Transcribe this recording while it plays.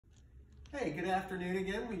Hey, good afternoon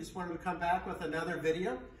again. We just wanted to come back with another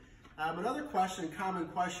video. Another common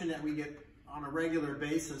question that we get on a regular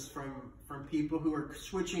basis from people who are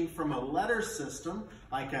switching from a letter system,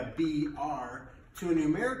 like a BR, to a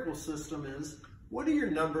numerical system is, what do your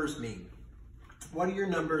numbers mean? What do your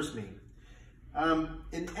numbers mean?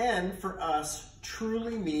 An N for us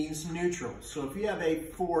truly means neutral. So if you have a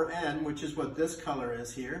 4N, which is what this color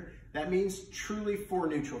is here, that means truly for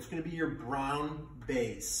neutral. It's going to be your brown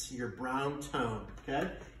base, your brown tone, okay?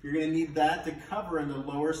 You're going to need that to cover in the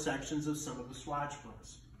lower sections of some of the swatch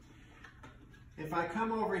books. If I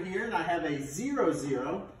come over here and I have a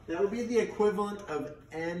 00, that would be the equivalent of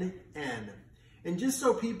NN. And just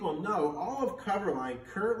so people know, all of Coverline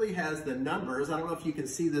currently has the numbers. I don't know if you can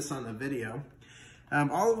see this on the video.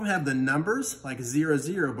 All of them have the numbers, like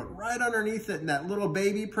 00, but right underneath it in that little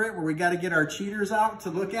baby print where we got to get our cheaters out to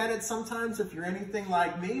look at it sometimes if you're anything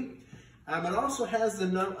like me, it also has the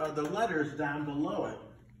letters down below it.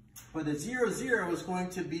 But the 00 is going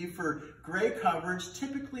to be for gray coverage,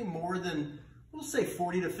 typically more than, we'll say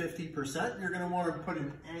 40 to 50%. You're going to want to put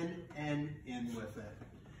an NN in with it.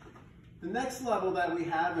 The next level that we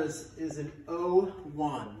have is an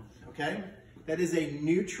 01, okay? That is a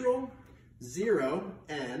neutral 0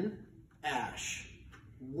 N ash.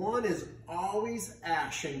 1 is always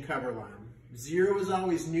ash in Coverline. 0 is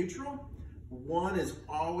always neutral. 1 is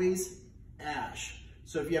always ash.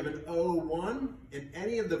 So if you have an 01 in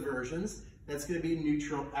any of the versions, that's going to be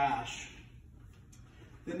neutral ash.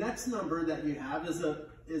 The next number that you have is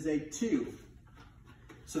a 2.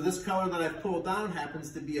 So this color that I've pulled down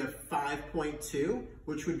happens to be a 5.2,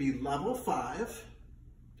 which would be level 5,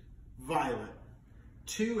 violet.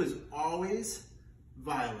 2 is always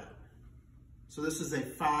violet. So this is a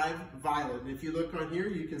 5 violet. And if you look on here,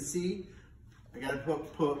 you can see, I got to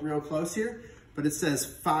pull it real close here, but it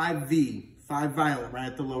says 5V, 5 violet right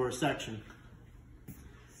at the lower section.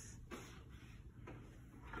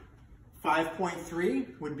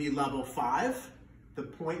 5.3 would be level 5. The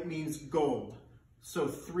point means gold. So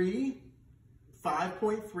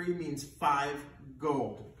 5.3 means 5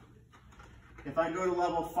 gold. If I go to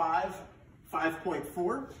level 5,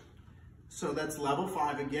 5.4, so that's level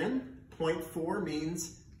 5 again. 0.4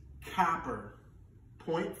 means copper.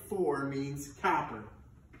 0.4 means copper.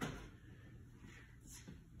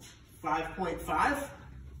 5.5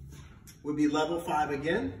 would be level 5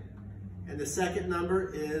 again, and the second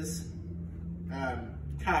number is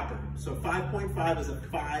copper. So 5.5 is a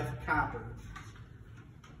 5 copper.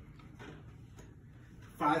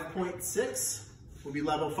 5.6 will be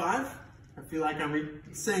level 5. I feel like I'm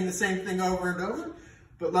saying the same thing over and over,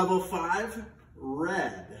 but level 5,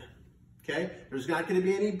 red. Okay, there's not going to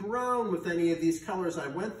be any brown with any of these colors I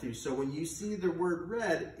went through. So when you see the word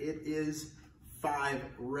red, it is 5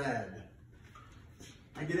 red.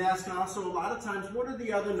 I get asked also a lot of times, what are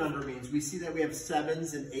the other number means? We see that we have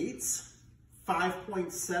 7s and 8s.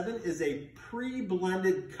 5.7 is a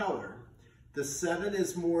pre-blended color. The 7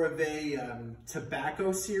 is more of a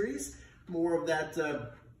tobacco series, more of that,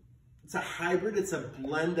 it's a hybrid, it's a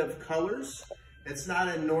blend of colors. It's not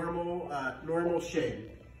a normal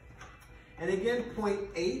shade. And again,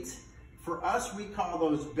 0.8, for us, we call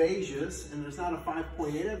those beiges, and there's not a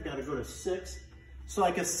 5.8, I've got to go to 6. So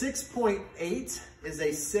like a 6.8 is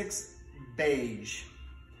a 6 beige.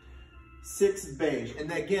 6 beige,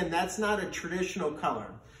 and again, that's not a traditional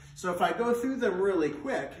color. So if I go through them really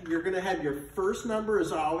quick, you're going to have your first number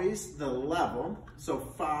is always the level.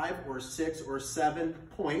 So 5 or 6 or 7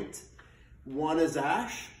 point. 1 is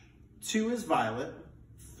ash, 2 is violet,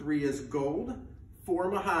 3 is gold, 4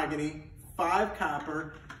 mahogany, 5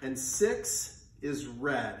 copper, and 6 is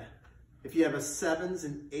red. If you have a 7s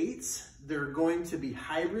and 8s, they're going to be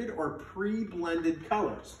hybrid or pre-blended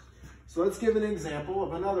colors. So let's give an example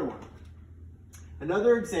of another one.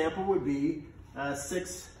 Another example would be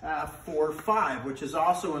 645, which is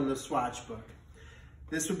also in the swatch book.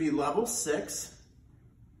 This would be level 6,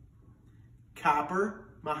 copper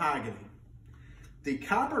mahogany. The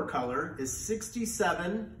copper color is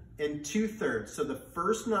 67 2/3. So the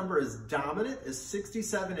first number is dominant, is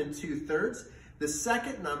 67 2/3. The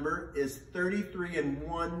second number is 33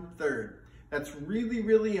 1/3. That's really,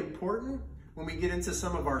 really important when we get into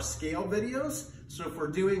some of our scale videos. So if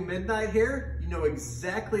we're doing midnight hair, you know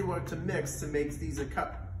exactly what to mix to make these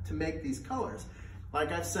colors.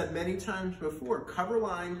 Like I've said many times before,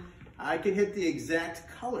 Coverline, I can hit the exact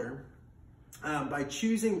color by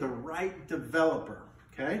choosing the right developer,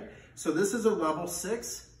 okay? So this is a level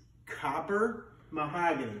 6, copper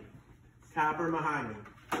mahogany,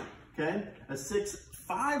 okay? A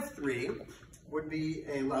 653 would be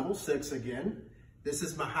a level 6 again. This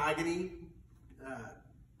is mahogany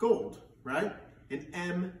gold, right?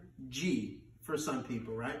 An MG for some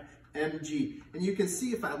people, right? MG. And you can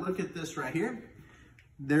see if I look at this right here,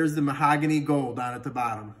 there's the mahogany gold down at the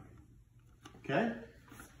bottom, okay?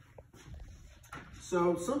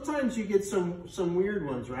 So sometimes you get some weird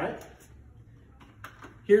ones, right?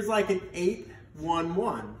 Here's like an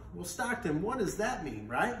 811. Well, Stockton, what does that mean,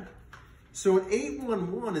 right? So an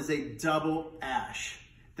 811 is a double ash.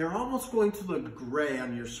 They're almost going to look gray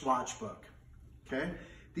on your swatch book, okay?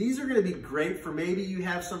 These are gonna be great for maybe you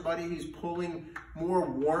have somebody who's pulling more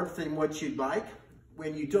warmth than what you'd like,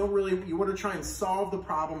 when you don't really, you wanna try and solve the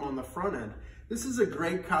problem on the front end. This is a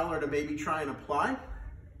great color to maybe try and apply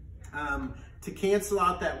to cancel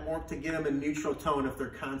out that warmth, to get them a neutral tone if they're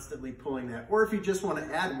constantly pulling that, or if you just wanna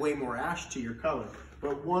add way more ash to your color.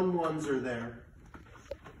 But 1-1s are there,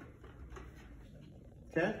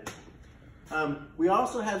 okay? We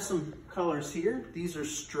also have some colors here. These are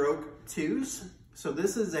stroke 2s. So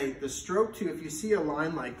this is the stroke 2. If you see a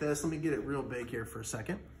line like this, let me get it real big here for a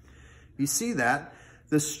second. You see that?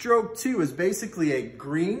 The stroke 2 is basically a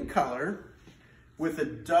green color with a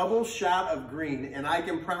double shot of green. And I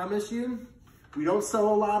can promise you, we don't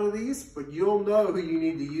sell a lot of these, but you'll know who you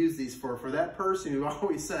need to use these for. For that person who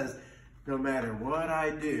always says, no matter what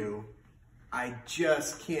I do, I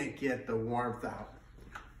just can't get the warmth out.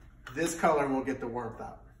 This color will get the warmth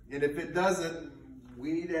out. And if it doesn't,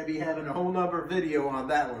 we need to be having a whole nother video on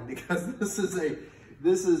that one, because this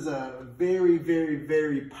is a very, very,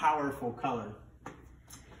 very powerful color.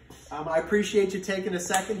 I appreciate you taking a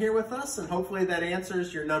second here with us, and hopefully that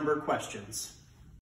answers your number of questions.